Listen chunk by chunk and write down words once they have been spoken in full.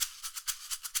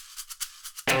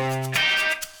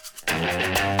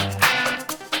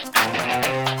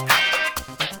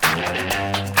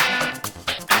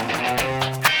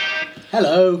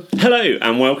Hello. Hello,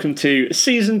 and welcome to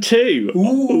Season 2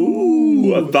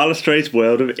 of Balustrade's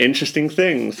World of Interesting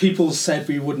Things. People said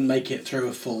we wouldn't make it through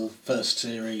a full first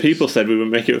series. People said we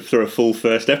wouldn't make it through a full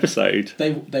first episode.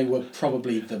 They were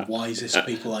probably the wisest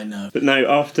people I know. But no,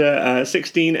 after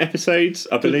 16 episodes,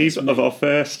 I believe, Goodness me. of our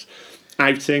first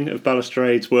outing of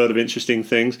Balustrade's World of Interesting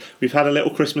Things, we've had a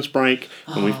little Christmas break,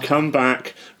 and we've come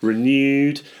back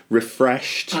renewed,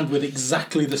 refreshed. And with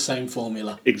exactly the same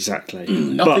formula. Exactly.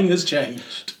 Nothing has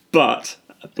changed. But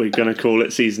we're going to call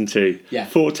it Season 2. Yeah.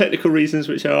 For technical reasons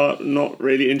which are not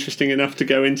really interesting enough to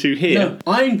go into here. No,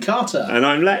 I'm Carter. And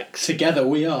I'm Lex. Together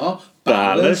we are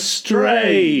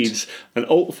Balustrade, an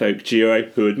alt folk duo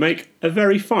who would make a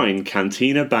very fine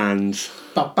cantina band.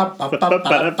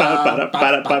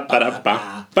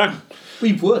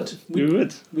 We would. We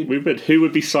would. Who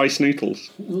would be Cy Snootles?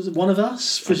 Was it one of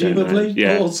us, I don't know. presumably?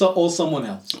 Yeah. Or someone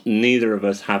else? Neither of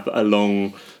us have a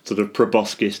long sort of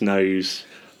proboscis nose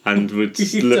and would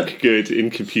look good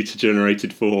in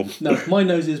computer-generated form. No, my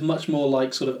nose is much more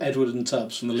like sort of Edward and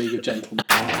Tubbs from the League of Gentlemen.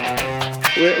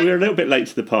 We're a little bit late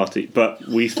to the party, but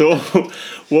we thought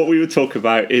what we would talk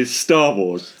about is Star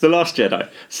Wars: The Last Jedi.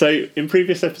 So, in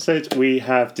previous episodes, we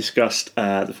have discussed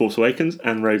The Force Awakens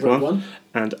and Rogue One.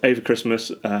 And over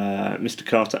Christmas, Mr.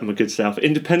 Carter and my good self,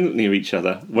 independently of each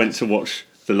other, went to watch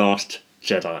The Last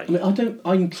Jedi. I mean,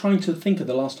 I'm trying to think of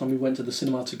the last time we went to the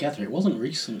cinema together. It wasn't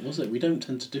recent, was it? We don't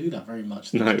tend to do that very much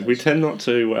these No, days. we tend not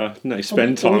to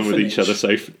spend time with each other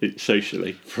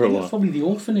socially for a while. Probably the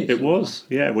orphanage. It was,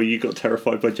 yeah, where you got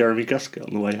terrified by Jeremy Guskett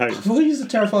on the way home. I thought he was a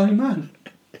terrifying man.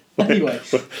 Anyway.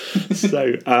 So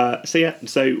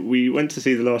we went to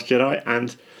see The Last Jedi,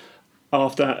 and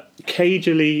after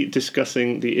cagily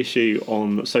discussing the issue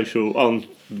on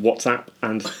WhatsApp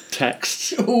and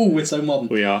texts, Oh, we're so modern.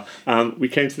 we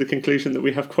came to the conclusion that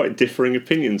we have quite differing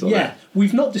opinions on it. Yeah,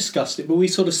 we've not discussed it, but we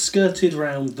sort of skirted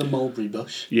round the mulberry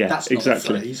bush. Yeah, that's not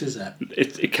exactly. a phrase, is it?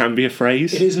 It can be a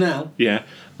phrase. It is now. Yeah,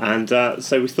 and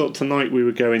so we thought tonight we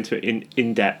would go into it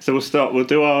in depth. So we'll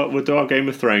do our Game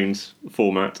of Thrones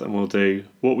format, and we'll do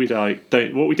what we like,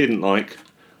 what we didn't like,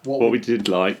 what we did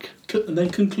like. And then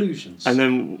conclusions. And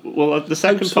then, the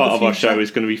second Hopes for part the of our future. show is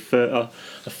going to be a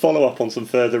follow-up on some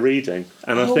further reading.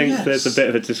 And I think there's a bit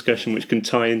of a discussion which can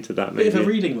tie into that, maybe. Bit of a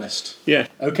reading list. Yeah.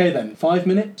 Okay then, 5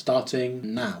 minutes,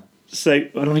 starting now. So,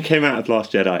 when I came out of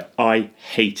Last Jedi, I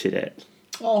hated it.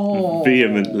 Oh.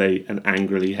 Vehemently and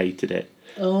angrily hated it.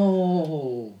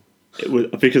 Oh. It was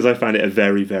because I found it a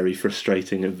very, very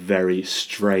frustrating and very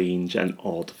strange and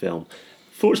odd film.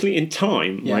 Fortunately, in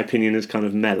time, my opinion has kind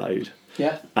of mellowed.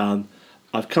 Yeah.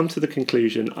 I've come to the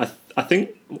conclusion, I think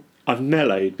I've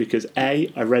mellowed because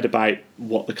I read about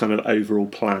what the kind of overall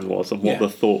plan was and what the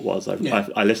thought was.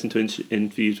 I listened to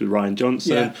interviews with Ryan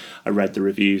Johnson, I read the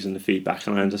reviews and the feedback,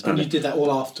 and I understand And you did that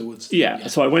all afterwards. Yeah,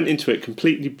 so I went into it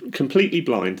completely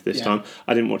blind this time.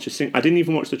 I didn't I didn't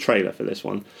even watch the trailer for this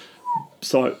one.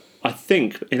 So I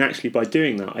think, by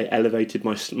doing that, I elevated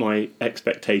my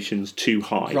expectations too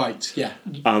high. Right, yeah.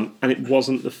 And it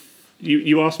wasn't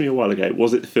you asked me a while ago,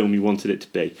 was it the film you wanted it to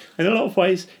be? In a lot of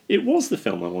ways, it was the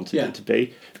film I wanted it to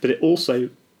be, but it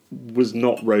also was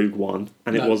not Rogue One,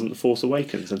 and it wasn't The Force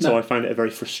Awakens, and so I found it a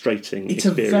very frustrating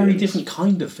experience. It's a very different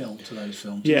kind of film to those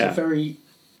films. Yeah. It's a very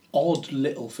odd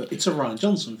little film. It's a Ryan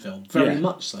Johnson film, very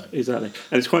much so. Exactly.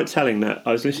 And it's quite telling that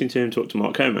I was listening to him talk to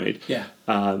Mark Kermode,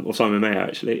 or Simon Mayo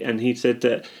actually, and he said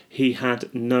that he had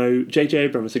J.J.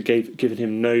 Abrams had given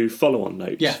him no follow-on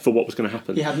notes for what was going to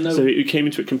happen. He had no... So he came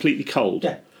into it completely cold.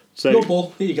 Yeah. So, your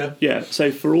ball, here you go. Yeah,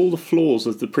 so for all the flaws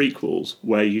of the prequels,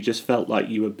 where you just felt like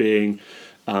you were being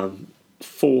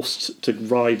forced to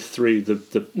ride through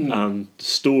the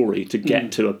story to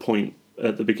get to a point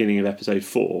at the beginning of episode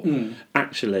 4,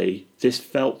 actually this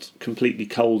felt completely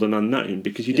cold and unknown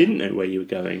because you didn't know where you were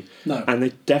going. No. And they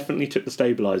definitely took the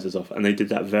stabilisers off, and they did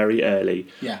that very early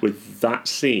with that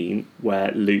scene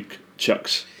where Luke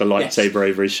chucks the lightsaber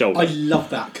over his shoulder. I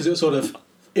love that because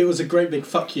it was a great big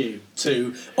fuck you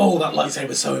to, that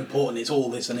lightsaber's so important, it's all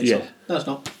this and it's all... No, it's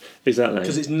not. Exactly.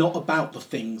 Because it's not about the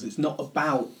things, it's not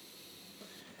about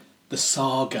the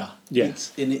saga. Yeah.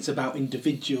 It's about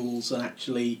individuals and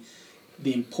actually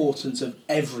the importance of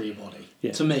everybody.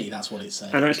 Yeah. To me, that's what it's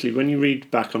saying. And actually, when you read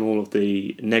back on all of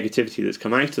the negativity that's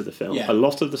come out of the film, a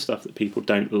lot of the stuff that people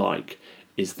don't like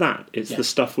is that. It's the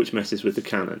stuff which messes with the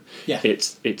canon. Yeah.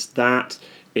 It's that.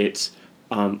 It's...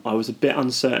 I was a bit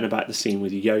uncertain about the scene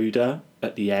with Yoda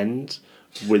at the end,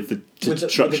 with the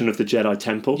destruction of the Jedi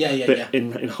Temple. But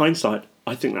in hindsight,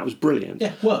 I think that was brilliant.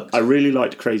 Yeah, worked. I really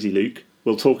liked Crazy Luke.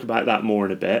 We'll talk about that more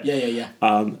in a bit. Yeah.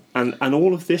 And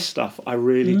all of this stuff, I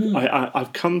really,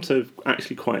 I've come to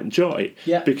actually quite enjoy.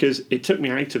 Yeah. Because it took me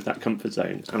out of that comfort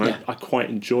zone, and Yeah. I quite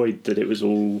enjoyed that it was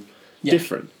all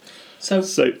different. So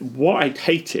what I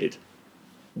hated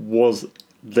was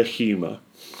the humour.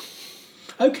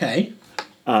 okay.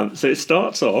 So it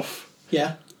starts off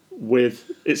Yeah.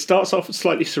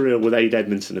 slightly surreal with Aid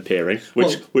Edmondson appearing,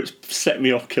 which set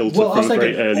me off kilter from a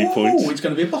very early point. Oh, it's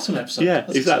going to be a bottom episode. Yeah,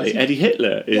 That's exactly. exciting. Eddie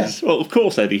Hitler is well, of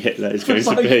course, Eddie Hitler is going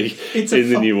to be in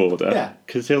the New Order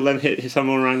because he'll then hit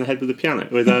someone around the head with a piano,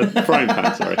 with a frying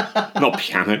pan. Sorry, not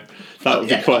piano. That would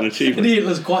be quite an achievement. Eddie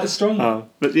Hitler's quite a strong.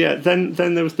 But yeah, then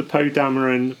there was the Poe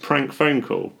Dameron prank phone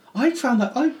call. I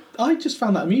just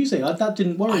found that amusing. That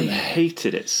didn't worry me. I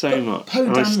hated it so much, Poe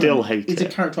and I still hate it. He's a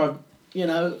character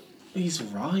he's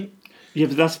right. Yeah,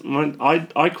 but that's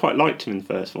I quite liked him in the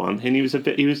first one, and he was a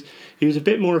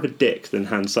bit more of a dick than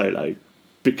Han Solo,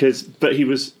 but he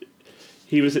was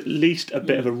at least a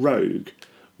bit of a rogue,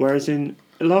 whereas in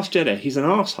Last Jedi he's an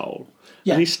arsehole.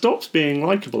 Yeah. And he stops being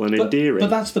likeable and endearing. But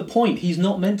that's the point. He's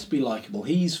not meant to be likeable.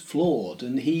 He's flawed,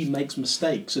 and he makes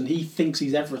mistakes, and he thinks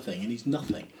he's everything, and he's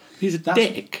nothing. He's a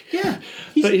dick. Yeah,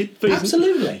 but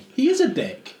absolutely. He is a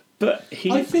dick. But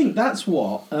I think that's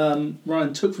what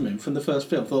Ryan took from him from the first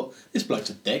film. Thought, this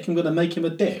bloke's a dick. I'm going to make him a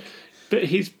dick. But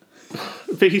he's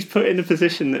put in a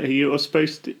position that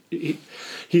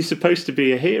he's supposed to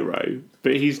be a hero,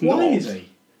 but he's not. Why is he?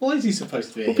 Why is he supposed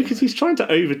to be a hero? Because he's trying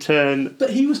to overturn...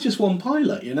 But he was just one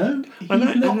pilot, you know?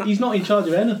 He's not in charge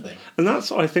of anything. And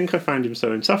that's why I think I found him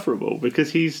so insufferable,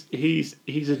 because he's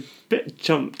a bit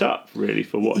jumped up, really,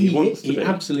 for what he wants to be. He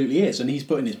absolutely is, and he's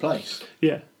put in his place.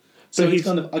 Yeah. So it's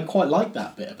I quite like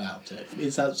that bit about it.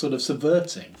 It's that sort of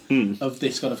subverting of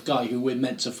this kind of guy who we're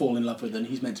meant to fall in love with, and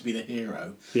he's meant to be the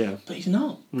hero. Yeah. But he's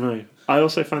not. No. I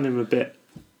also found him a bit...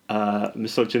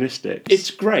 misogynistic.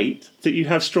 It's great that you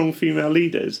have strong female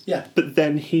leaders, but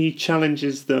then he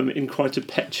challenges them in quite a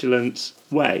petulant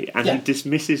way, and he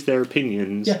dismisses their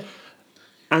opinions,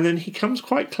 and then he comes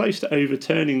quite close to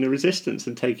overturning the resistance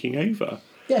and taking over.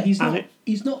 Yeah, he's not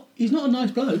a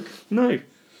nice bloke. No,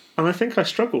 and I think I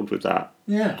struggled with that.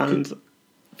 Yeah, and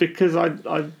because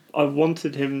I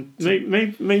wanted him.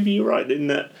 Maybe you're right in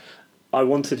that. I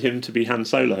wanted him to be Han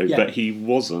Solo, but he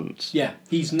wasn't. Yeah,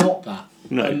 he's not that.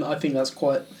 No. And I think that's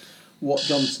quite what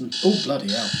Johnson... Oh,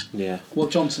 bloody hell. Yeah. What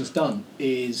Johnson's done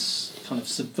is kind of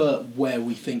subvert where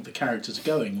we think the characters are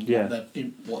going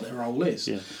and what their role is.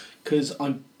 Because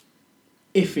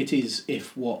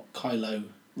if what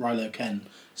Rilo Ken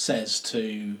says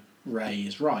to Rey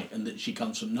is right and that she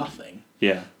comes from nothing,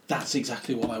 that's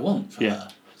exactly what I want for her.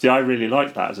 See, I really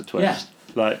like that as a twist.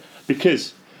 Yeah.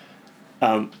 Because...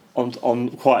 on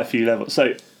quite a few levels.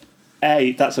 So,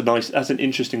 that's an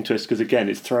interesting twist because again,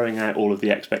 it's throwing out all of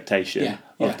the expectation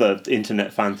of the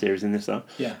internet fan theories in this stuff.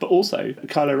 Yeah. But also,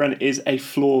 Kylo Ren is a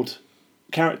flawed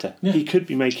character. Yeah. He could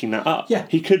be making that up. Yeah.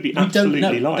 He could be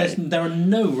absolutely lying. There are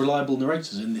no reliable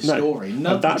narrators in this story.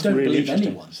 No, that's don't really believe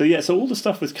anyone. So all the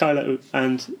stuff with Kylo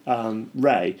and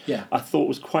Rey, I thought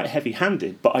was quite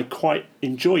heavy-handed, but I quite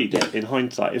enjoyed it in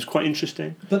hindsight. It was quite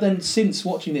interesting. But then, since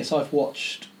watching this, I've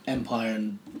watched Empire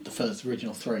and the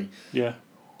original three. Yeah.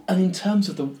 And in terms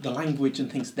of the language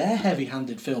and things, they're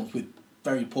heavy-handed films with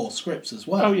very poor scripts as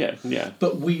well. Oh yeah, yeah.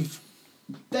 But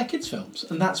they're kids' films,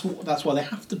 and that's why they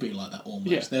have to be like that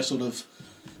almost. Yeah.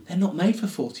 They're not made for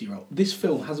 40-year-old. This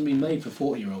film hasn't been made for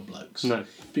 40-year-old blokes. No.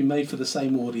 It's been made for the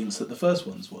same audience that the first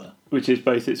ones were. Which is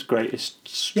both its greatest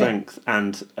strength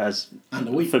and a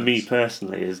weakness. For me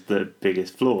personally, is the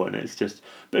biggest flaw, and it's just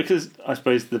because I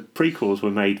suppose the prequels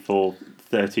were made for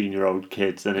 13-year-old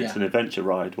kids and it's an adventure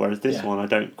ride, whereas this one I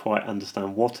don't quite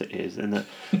understand what it is, and that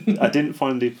I didn't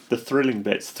find the thrilling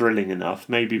bits thrilling enough,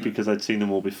 maybe because I'd seen them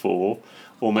all before,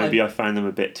 or maybe I found them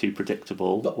a bit too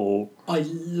predictable.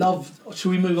 Should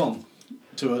we move on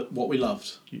to what we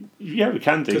loved? Yeah, we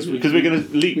can do, because we're going to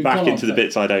leap back into the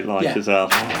bits I don't like as well.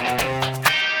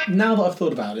 Now that I've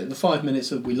thought about it, the 5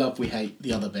 minutes of we love, we hate,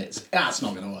 the other bits, that's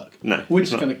not going to work. No. We're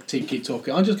just going to keep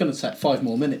talking. I'm just going to set 5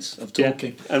 more minutes of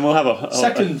talking. Yeah. And we'll have a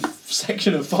second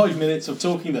section of 5 minutes of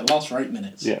talking that lasts for 8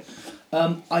 minutes. Yeah.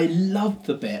 I loved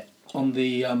the bit on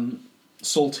the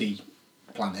salty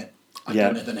planet. I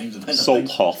don't know the names of anything.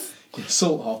 Salthoth. Yeah,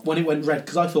 Salthoth. When it went red,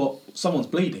 because I thought, someone's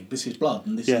bleeding, this is blood,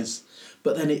 and this is...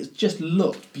 But then it just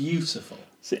looked beautiful.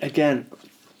 See, again...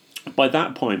 By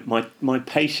that point, my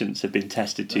patience had been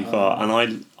tested too far,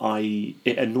 and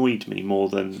it annoyed me more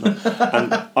than.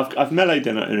 And I've mellowed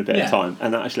in it in a bit of time,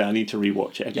 and actually I need to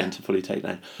rewatch it again to fully take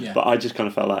that. Yeah. But I just kind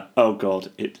of felt like, oh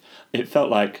god, it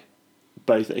felt like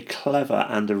both a clever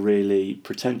and a really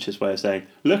pretentious way of saying,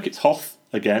 look, it's Hoth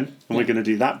again, and we're going to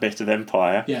do that bit of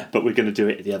Empire, but we're going to do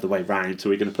it the other way round, so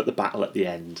we're going to put the battle at the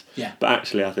end. Yeah. But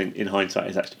actually, I think in hindsight,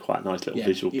 it's actually quite a nice little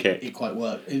visual kick. It quite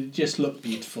worked. It just looked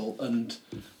beautiful, and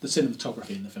the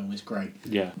cinematography in the film is great.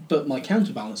 Yeah. But my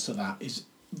counterbalance to that is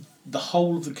the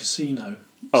whole of the casino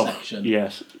section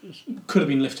could have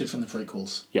been lifted from the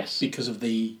prequels. Yes. Because of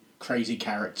the crazy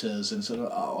characters and sort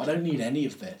of, I don't need any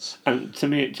of this. And to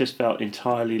me, it just felt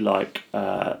entirely like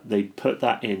they put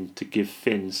that in to give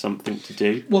Finn something to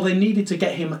do. Well, they needed to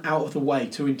get him out of the way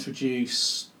to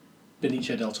introduce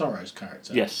Benicio del Toro's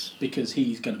character. Yes. Because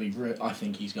he's going to be, I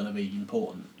think he's going to be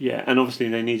important. Yeah, and obviously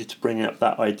they needed to bring up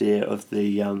that idea of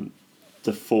the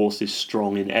Force is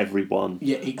strong in everyone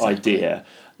idea,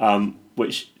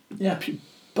 which... Yeah.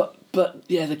 But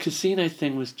yeah, the casino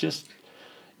thing was just...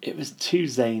 It was too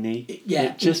zany.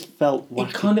 It just felt wacky.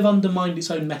 It kind of undermined its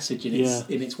own message in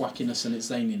its wackiness and its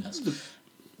zaniness.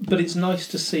 But it's nice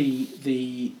to see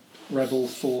the rebel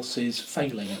forces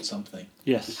failing at something.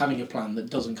 Yes. Having a plan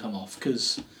that doesn't come off,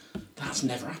 because that's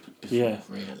never happened before,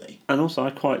 really. And also,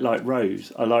 I quite like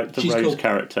Rose. I liked the Rose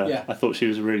character. Yeah. I thought she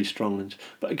was really strong.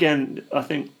 But again, I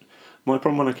think my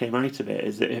problem when I came out of it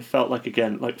is that it felt like,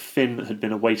 again, like Finn had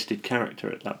been a wasted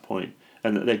character at that point.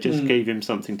 And that they just gave him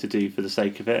something to do for the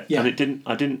sake of it, and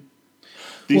I didn't.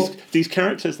 These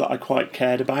characters that I quite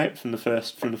cared about from the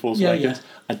Force Awakens,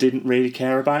 I didn't really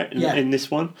care about in this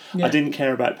one. Yeah. I didn't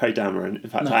care about Poe Dameron. In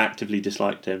fact, I actively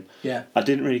disliked him. Yeah. I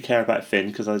didn't really care about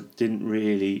Finn because I wasn't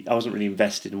really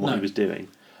invested in what he was doing,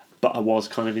 but I was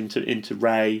kind of into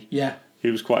Rey. Yeah.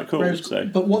 Who was quite cool.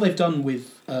 But what they've done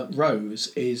with Rose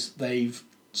is they've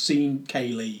seen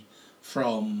Kaylee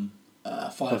from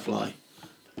Firefly.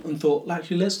 And thought,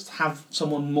 actually, let's have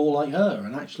someone more like her.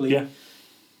 And actually,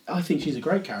 I think she's a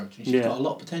great character. And she's got a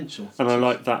lot of potential. And I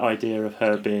like that idea of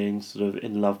her being sort of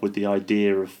in love with the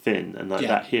idea of Finn and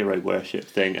that hero worship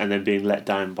thing, and then being let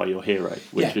down by your hero,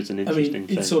 which was an interesting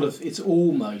thing. It's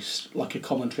almost like a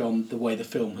commentary on the way the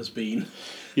film has been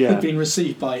been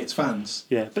received by its fans.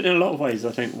 Yeah, but in a lot of ways,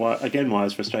 I think why I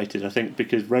was frustrated. I think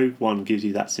because Rogue One gives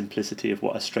you that simplicity of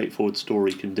what a straightforward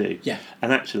story can do. Yeah,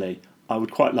 and actually, I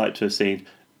would quite like to have seen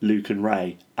Luke and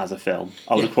Rey as a film.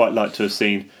 I would have quite liked to have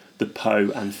seen the Poe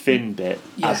and Finn bit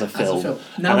as a film.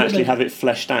 And actually have it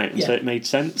fleshed out so it made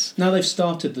sense. Now they've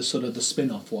started the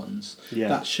spin-off ones. Yeah.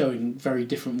 That's showing very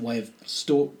different way of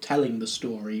telling the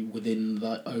story within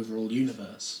the overall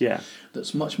universe. Yeah.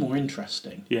 That's much more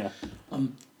interesting. Yeah.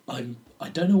 I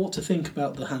don't know what to think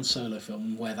about the Han Solo film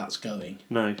and where that's going.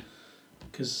 No.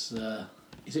 Because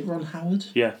is it Ron Howard?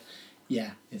 Yeah.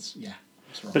 Yeah, it's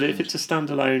But if it's a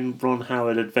standalone Ron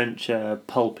Howard adventure,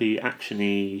 pulpy,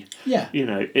 actiony,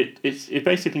 it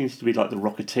basically needs to be like The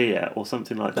Rocketeer or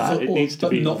something like that.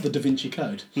 But not the Da Vinci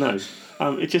Code. No,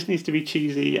 it just needs to be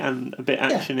cheesy and a bit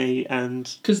actiony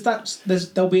and because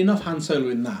there'll be enough Han Solo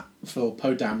in that for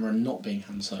Poe Dameron not being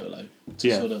Han Solo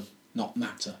to sort of not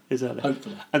matter. Exactly.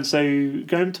 Hopefully. And so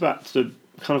going back to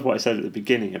kind of what I said at the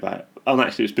beginning about.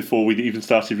 Actually, it was before we even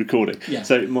started recording. Yeah.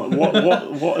 So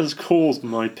what has caused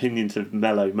my opinion to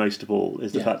mellow most of all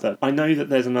is the fact that I know that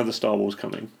there's another Star Wars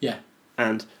coming. Yeah.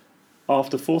 And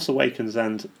after Force Awakens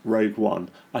and Rogue One,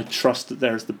 I trust that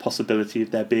there is the possibility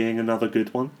of there being another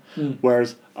good one.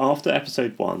 Whereas after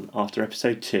Episode 1, after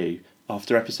Episode 2,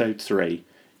 after Episode 3,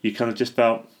 you kind of just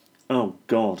felt, oh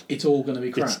God. It's all going to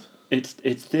be crap. It's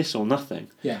this or nothing.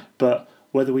 Yeah. But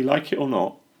whether we like it or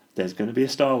not, there's going to be a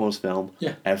Star Wars film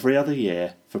every other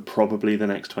year for probably the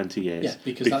next 20 years. Yeah,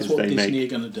 because that's what Disney are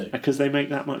going to do. Because they make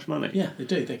that much money. Yeah, they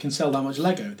do. They can sell that much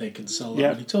Lego. They can sell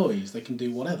that many toys. They can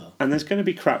do whatever. And there's going to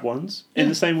be crap ones in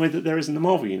the same way that there is in the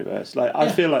Marvel Universe. I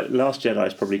feel like Last Jedi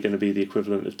is probably going to be the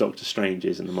equivalent of Doctor Strange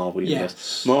is in the Marvel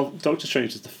Universe. Doctor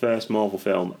Strange is the first Marvel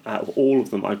film out of all of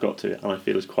them I've got to, and I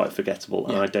feel is quite forgettable,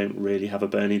 and I don't really have a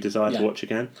burning desire to watch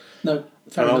again. No,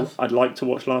 fair enough. I'd like to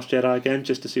watch Last Jedi again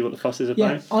just to see what the fuss is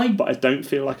about, but I don't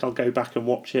feel like I'll go back and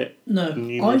watch it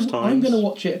numerous times. I'm going to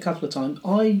watch it a couple of times.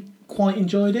 I quite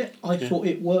enjoyed it. I thought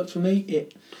it worked for me.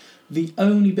 The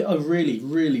only bit I really,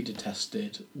 really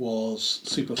detested was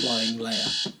Superflying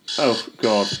Leia. Oh,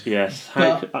 God, yes.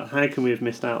 How can we have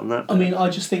missed out on that bit? I mean, I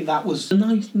just think that was a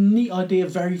nice, neat idea,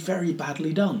 very, very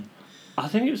badly done. I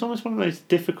think it was almost one of those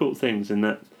difficult things in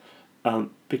that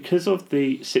because of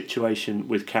the situation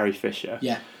with Carrie Fisher,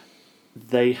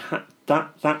 they had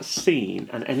that scene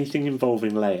and anything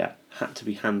involving Leia had to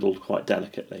be handled quite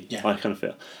delicately. I kind of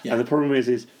feel, and the problem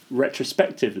is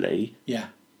retrospectively,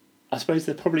 I suppose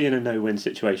they're probably in a no-win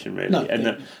situation, really. No,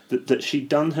 and that she'd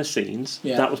done her scenes.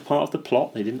 Yeah. That was part of the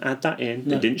plot. They didn't add that in.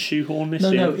 No. They didn't shoehorn this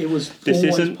in. No, it was This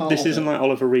isn't like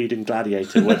Oliver Reed in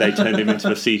Gladiator, where they turned him into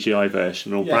a CGI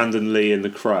version, or Brandon Lee in The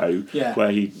Crow,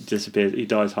 where he disappears, he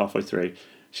dies halfway through.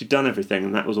 She'd done everything,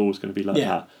 and that was always going to be like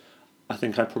that. I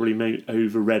think I probably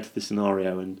overread the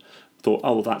scenario and thought,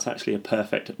 oh, well, that's actually a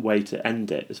perfect way to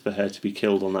end it, is for her to be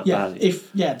killed on that valley.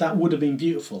 That would have been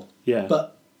beautiful. Yeah.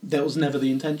 But that was never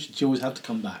the intention. She always had to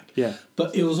come back. Yeah.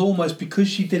 But it was almost because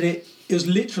she did it. It was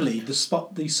literally the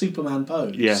Superman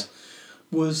pose. Yeah.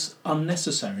 Was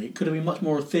unnecessary. It could have been much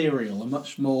more ethereal and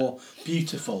much more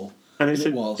beautiful. And it's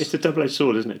a double-edged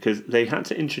sword, isn't it? Because they had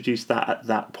to introduce that at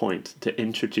that point to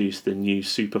introduce the new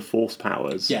super force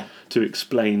powers. Yeah. To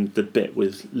explain the bit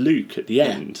with Luke at the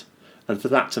end, and for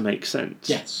that to make sense.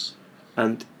 Yes.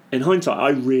 And in hindsight, I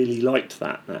really liked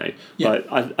that now. Yeah.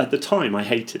 But at the time, I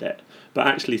hated it. But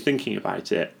actually thinking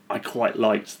about it, I quite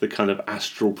liked the kind of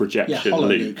astral projection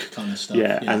Luke kind of stuff.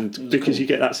 Yeah, and because you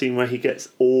get that scene where he gets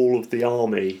all of the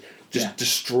army just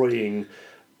destroying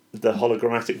the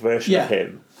hologrammatic version of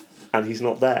him, and he's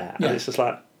not there. And it's just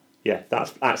like,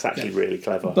 that's actually really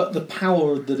clever. But the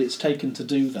power that it's taken to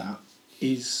do that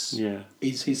is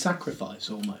his sacrifice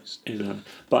almost. Exactly.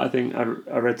 But I think I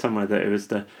read somewhere that it was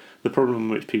the problem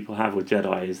which people have with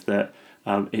Jedi is that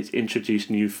it's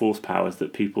introduced new force powers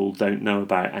that people don't know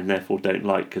about and therefore don't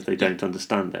like because they don't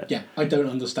understand it. Yeah, I don't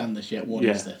understand this yet. What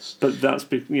is this? But that's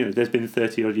there's been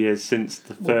 30 odd years since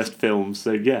the first film,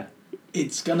 so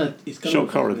it's gonna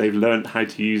shock horror. They've learned how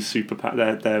to use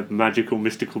their magical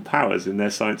mystical powers in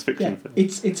their science fiction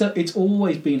films. It's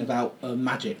always been about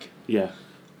magic. Yeah,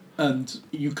 and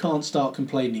you can't start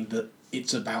complaining that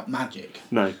it's about magic.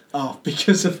 No.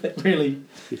 Because of it, really.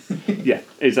 Yeah,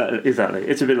 exactly.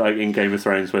 It's a bit like in Game of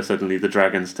Thrones where suddenly the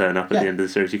dragons turn up at the end of the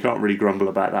series. You can't really grumble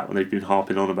about that when they've been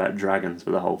harping on about dragons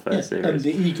for the whole first series. And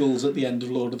the eagles at the end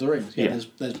of Lord of the Rings. There's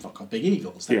fucking big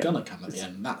eagles. They're gonna come at the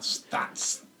end.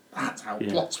 That's how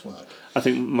plots work. I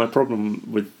think my problem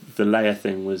with the Leia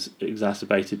thing was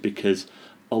exacerbated because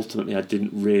ultimately I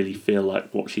didn't really feel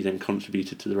like what she then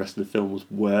contributed to the rest of the film was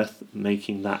worth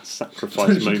making that sacrifice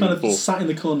moment for. She kind of sat in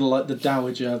the corner like the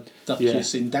Dowager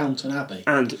Duchess in Downton Abbey.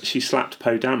 And she slapped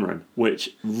Poe Dameron,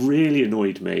 which really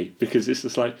annoyed me because it's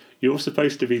just like, you're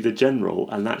supposed to be the general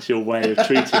and that's your way of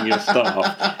treating your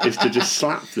staff, is to just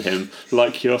slap him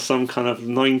like you're some kind of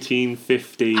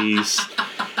 1950s,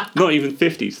 not even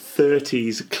 50s,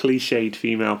 30s cliched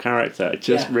female character. It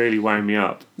just really wound me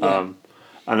up. Yeah.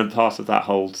 And a part of that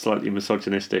whole slightly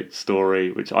misogynistic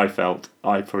story, which I felt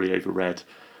I probably overread,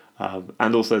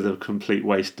 and also the complete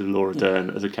waste of Laura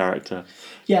Dern as a character.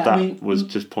 Yeah, that was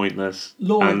just pointless.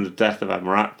 And the death of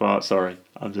Admiral Akbar. Sorry,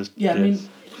 I'm just. Yeah, I mean,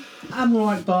 Admiral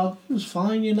Akbar was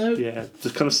fine, Yeah, the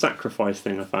kind of sacrifice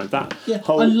thing I found that. Yeah,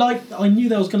 I knew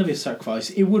there was going to be a sacrifice.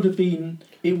 It would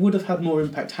have had more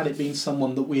impact had it been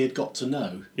someone that we had got to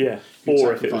know. Yeah,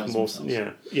 or if it was more.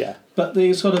 Themselves. Yeah. But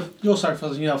the sort of your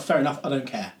sacrifice, fair enough. I don't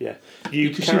care. Yeah,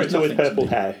 you character with purple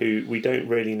hair who we don't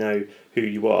really know who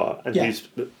you are, and whose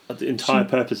entire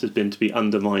purpose has been to be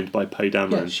undermined by Poe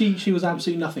Dameron. Yeah, she was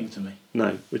absolutely nothing to me.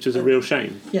 No, which is a real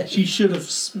shame. Yeah, she should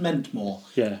have meant more.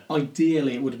 Yeah.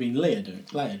 Ideally, it would have been Leia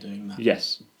doing that.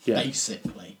 Yes. Yeah.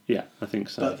 Basically. Yeah, I think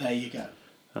so. But there you go.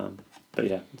 But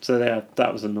yeah, so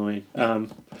that was annoying.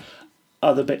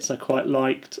 Other bits I quite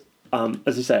liked.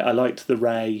 As I say, I liked the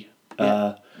Rey,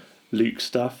 Luke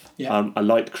stuff. Yeah. I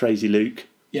liked Crazy Luke.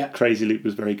 Yeah. Crazy Luke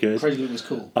was very good. Crazy Luke was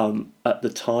cool. At the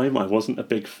time, I wasn't a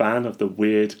big fan of the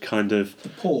weird kind of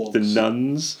the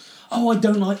nuns. Oh, I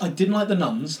didn't like the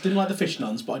nuns. Didn't like the fish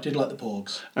nuns, but I did like the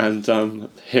porgs. And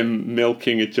him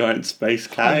milking a giant space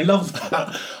cow. I love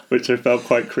that. Which I felt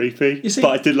quite creepy. But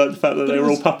I did like the fact that they were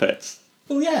all puppets.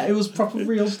 Well, yeah, it was proper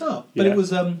real stuff. But it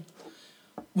was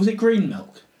it green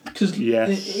milk? Because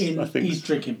he's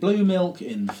drinking blue milk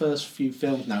in the first few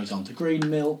films. Now he's on to green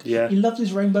milk. Yeah. He loves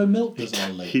his rainbow milk,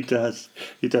 doesn't Luke? He does.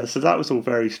 So that was all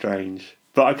very strange.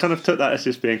 But I kind of took that as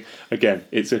just being, again,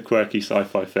 it's a quirky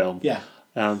sci-fi film. Yeah.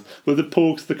 Were the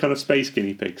porgs the kind of space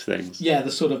guinea pigs things? Yeah,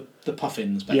 the sort of the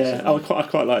puffins, basically. Yeah, I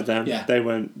quite liked them. Yeah. They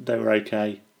were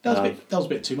okay. That was a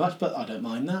bit too much, but I don't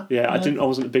mind that. Yeah, I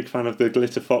wasn't a big fan of the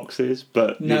glitter foxes,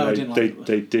 but I didn't like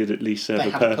they did at least serve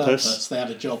a purpose. They had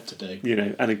a job to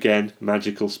do. And again,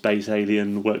 magical space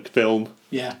alien work film.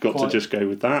 Yeah, got to just go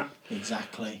with that.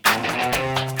 Exactly.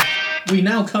 We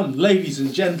now come, ladies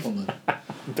and gentlemen,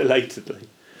 belatedly,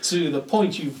 to the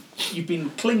point you've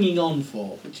been clinging on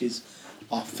for, which is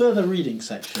our further reading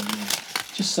section.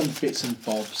 Just some bits and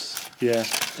bobs. Yeah.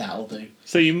 That'll do.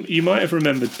 So you might have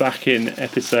remembered back in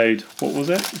episode, what was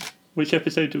it? Which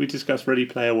episode did we discuss Ready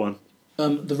Player One?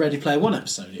 The Ready Player One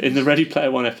episode. In the Ready Player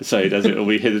One episode, as it will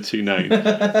be hitherto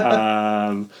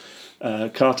known,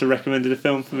 Carter recommended a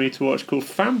film for me to watch called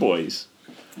Fanboys,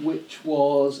 which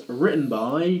was written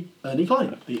by Ernie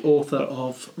Klein, the author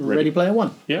of Ready Player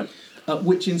One. Yeah.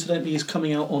 Which, incidentally, is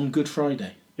coming out on Good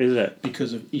Friday. Is it?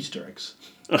 Because of Easter eggs.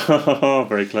 Oh,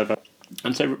 very clever.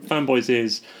 And so Fanboys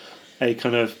is a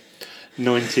kind of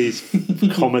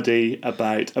 90s comedy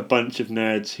about a bunch of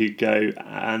nerds who go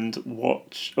and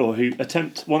watch, or who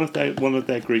attempt, one of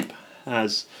their group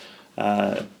has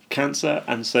cancer,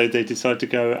 and so they decide to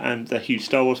go, and they're huge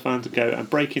Star Wars fans, to go and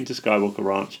break into Skywalker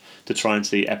Ranch to try and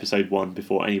see episode 1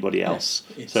 before anybody else,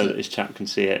 so that this chap can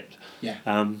see it. Yeah.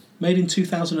 Made in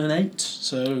 2008,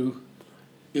 so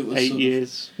it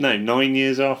was 9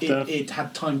 years after. It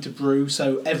had time to brew,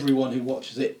 so everyone who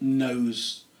watches it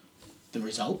knows the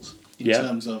result in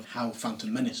terms of how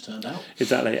Phantom Menace turned out.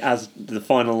 Exactly, as the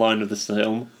final line of the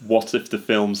film, what if the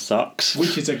film sucks?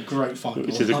 Which is a great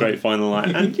final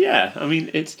line. And yeah, I mean,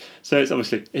 it's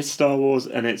obviously, it's Star Wars,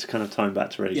 and it's kind of time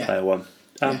back to Ready Player One.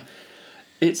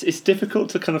 It's difficult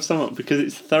to kind of sum up because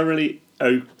it's thoroughly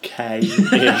okay-ish.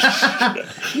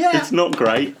 It's not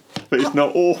great, but it's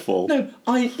not awful. No,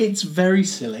 it's very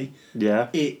silly. Yeah.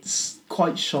 It's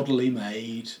quite shoddily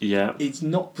made. Yeah. It's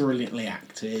not brilliantly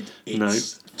acted.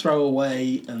 It's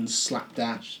throwaway and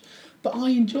slapdash. But I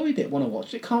enjoyed it when I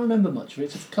watched it. Can't remember much of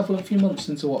it. It's a few months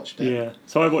since I watched it. Yeah.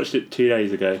 So I watched it 2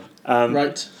 days ago.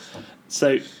 Right.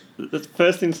 So the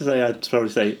first thing to say, I'd probably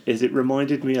say, is it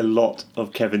reminded me a lot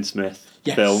of Kevin Smith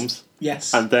films.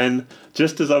 Yes. And then,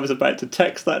 just as I was about to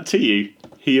text that to you,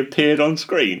 he appeared on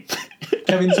screen.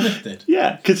 Kevin Smith did?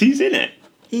 Yeah, because he's in it.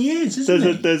 He is, isn't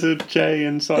he? There's a Jay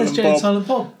and Silent Bob. There's Jay and Silent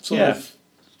Bob, sort of.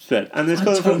 And there's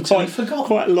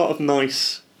quite a lot of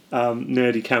nice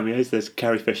nerdy cameos. There's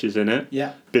Carrie Fisher's in it.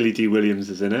 Yeah. Billy D. Williams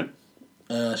is in it.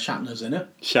 Shatner's in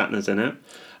it.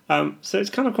 So it's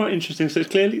kind of quite interesting. So it's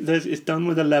clearly it's done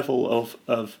with a level of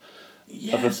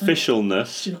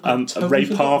officialness. Ray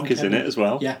Park is in it as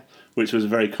well. Yeah. Which was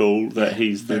very cool that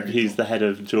he's the head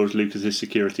of George Lucas's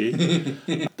security.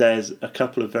 There's a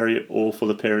couple of very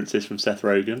awful appearances from Seth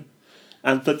Rogen,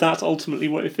 but that's ultimately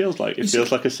what it feels like. It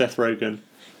feels like a Seth Rogen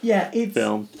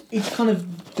film. It's kind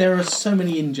of, there are so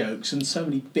many in-jokes and so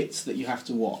many bits that you have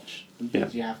to watch and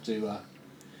things you have to.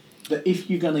 That if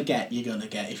you're gonna get, you're gonna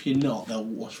get. If you're not, they'll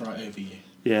wash right over you.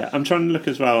 Yeah, I'm trying to look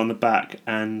as well on the back,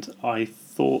 and I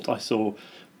thought I saw.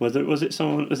 Was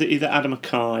it either Adam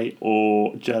McKay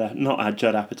or not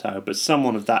Judd Apatow, but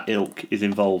someone of that ilk is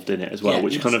involved in it as well,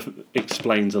 which kind of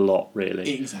explains a lot,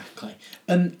 really. Exactly.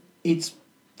 And it's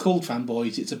called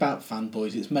Fanboys, it's about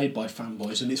fanboys, it's made by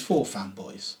fanboys, and it's for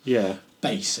fanboys. Yeah.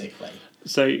 Basically.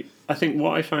 So I think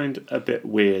what I find a bit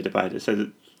weird about it, so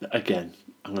that, again,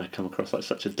 I'm going to come across like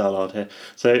such a dullard here.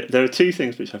 So there are two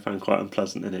things which I found quite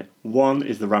unpleasant in it. One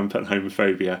is the rampant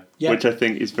homophobia, which I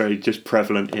think is very just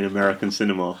prevalent in American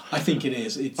cinema. I think it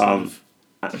is. It's but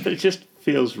it just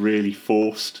feels really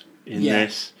forced in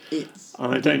this.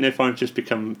 I don't know if I've just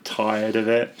become tired of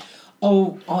it.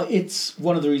 It's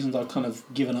one of the reasons I've kind of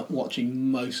given up watching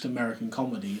most American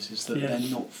comedies is that they're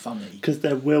not funny. Because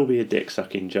there will be a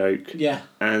dick-sucking joke. Yeah.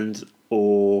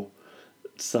 Or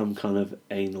some kind of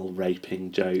anal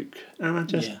raping joke, and I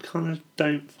just kind of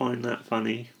don't find that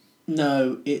funny.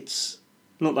 No, it's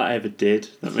not that I ever did.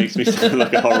 That makes me sound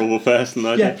like a horrible person.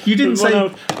 You didn't say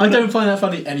I don't find that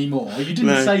funny anymore. You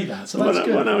didn't say that, so that's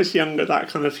good. When I was younger, that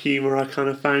kind of humour I kind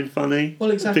of found funny. Well,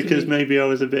 exactly, because maybe I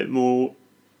was a bit more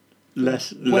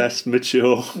less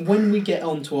mature. When we get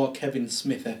onto our Kevin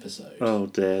Smith episode, oh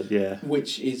dear, yeah,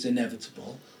 which is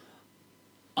inevitable,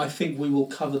 I think we will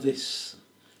cover this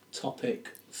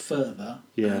topic further,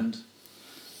 and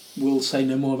we'll say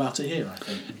no more about it here, I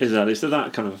think. Exactly, so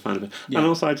that kind of a fan of it. Yeah. And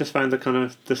also I just found the kind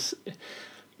of this,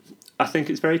 I think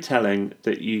it's very telling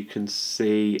that you can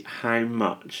see how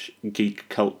much geek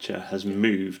culture has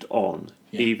moved on,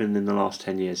 even in the last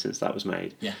 10 years since that was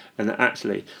made. Yeah. And that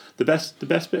actually, the best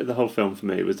bit of the whole film for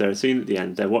me was there a scene at the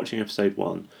end, they're watching episode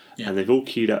 1, and they've all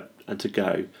queued up and to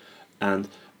go, and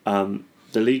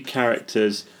the lead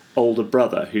character's older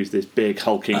brother, who's this big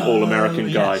hulking all-American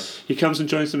guy, he comes and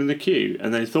joins them in the queue,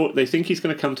 and they think he's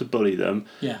going to come to bully them,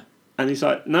 and he's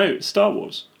like, no, it's Star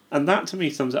Wars. And that to me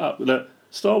sums it up, that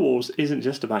Star Wars isn't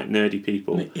just about nerdy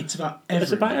people, it's about everybody.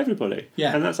 It's about everybody,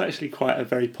 and that's actually quite a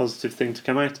very positive thing to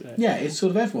come out of it. It's sort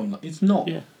of everyone, it's not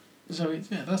so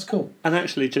that's cool. And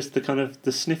actually just the kind of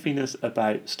the sniffiness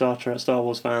about Star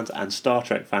Wars fans and Star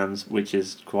Trek fans, which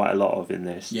is quite a lot of in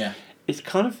this, it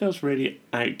kind of feels really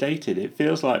outdated. It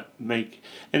feels like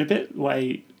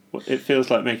it feels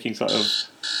like making sort of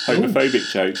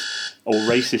homophobic jokes, or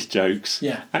racist jokes.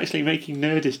 Yeah. Actually making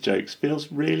nerdist jokes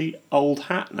feels really old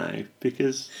hat now,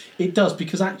 because... It does,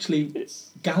 because actually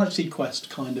Galaxy Quest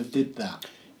kind of did that.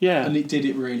 Yeah. And it did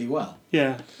it really well.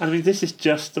 Yeah. I mean, this is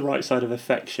just the right side of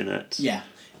affectionate. Yeah.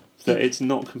 That it's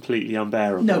not completely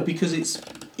unbearable. No, because it's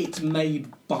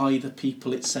made by the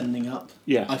people it's sending up.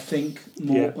 Yeah. I think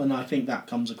more, and I think that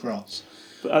comes across.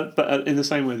 But in the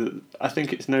same way that I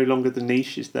think it's no longer the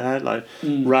niche is there, like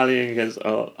rallying against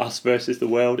us versus the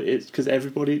world. It's because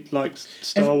everybody likes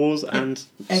Star Wars and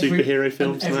superhero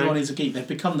films. And everyone is a geek. They've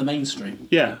become the mainstream.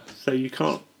 Yeah, so you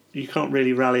can't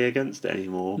really rally against it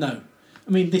anymore. No.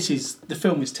 I mean, the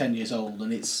film is 10 years old,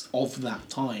 and it's of that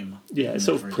time. Yeah, it's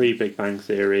sort of pre-Big Bang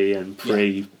Theory and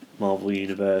pre-Marvel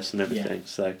Universe and everything. Yeah.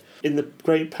 So, in the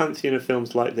great pantheon of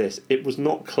films like this, it was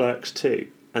not Clerks 2.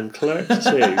 And Clerks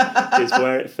 2 is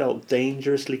where it felt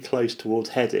dangerously close towards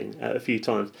heading at a few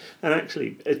times. And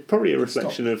actually, it's probably a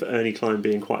reflection of Ernie Klein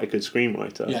being quite a good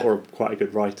screenwriter or quite a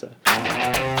good writer.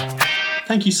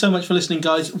 Thank you so much for listening,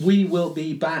 guys. We will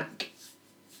be back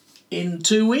in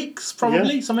 2 weeks,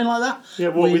 probably, something like that. Yeah,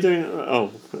 what are we doing? Are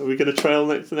we going to trail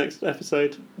the next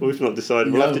episode? We've not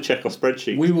decided. We'll have to check our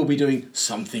spreadsheet. We will be doing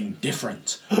something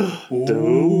different.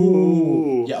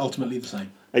 Ooh. Yeah, ultimately the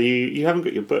same. You haven't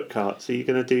got your book cart, so you're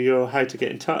going to do your how to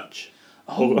get in touch?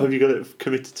 Or have you got it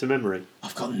committed to memory?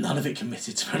 I've got none of it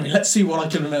committed to memory. Let's see what I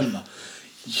can remember.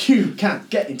 You can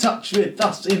get in touch with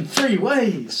us in 3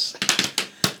 ways.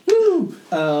 Woo!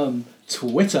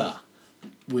 Twitter,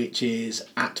 which is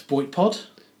 @BoitPod.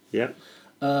 Yeah.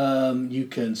 You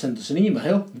can send us an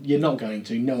email. You're not going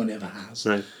to. No one ever has.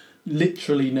 No.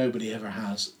 Literally nobody ever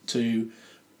has. To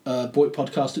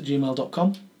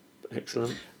boitpodcast@gmail.com.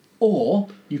 Excellent. Or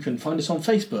you can find us on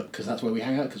Facebook, because that's where we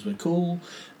hang out, because we're cool.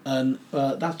 And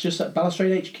that's just at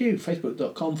Balustrade HQ,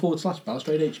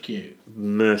 facebook.com/Balustrade HQ.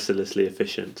 Mercilessly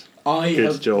efficient.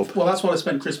 Good job. Well, that's what I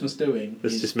spent Christmas doing.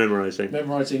 It's just memorising.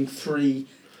 Memorising 3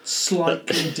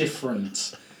 slightly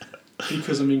different,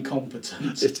 because I'm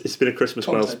incompetent. It's been a Christmas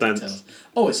well spent. Details.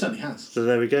 Oh, it certainly has. So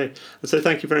there we go. And so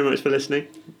thank you very much for listening.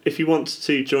 If you want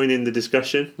to join in the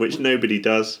discussion, which nobody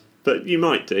does, but you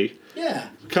might do. Yeah.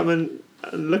 Come and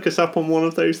look us up on one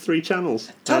of those 3 channels.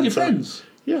 Tell your friends.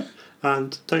 Yeah.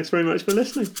 And thanks very much for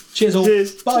listening. Cheers all.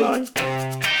 Cheers. Bye.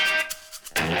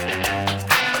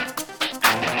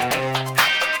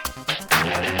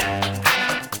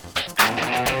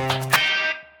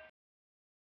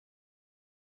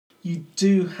 You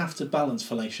do have to balance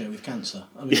fellatio with cancer.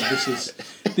 I mean,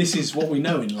 this is what we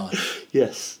know in life.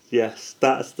 Yes.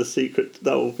 That's the secret.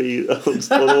 That will be on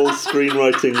all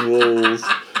screenwriting walls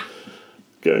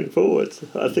going forward.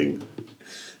 I think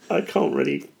I can't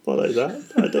really follow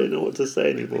that. I don't know what to say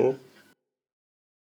anymore.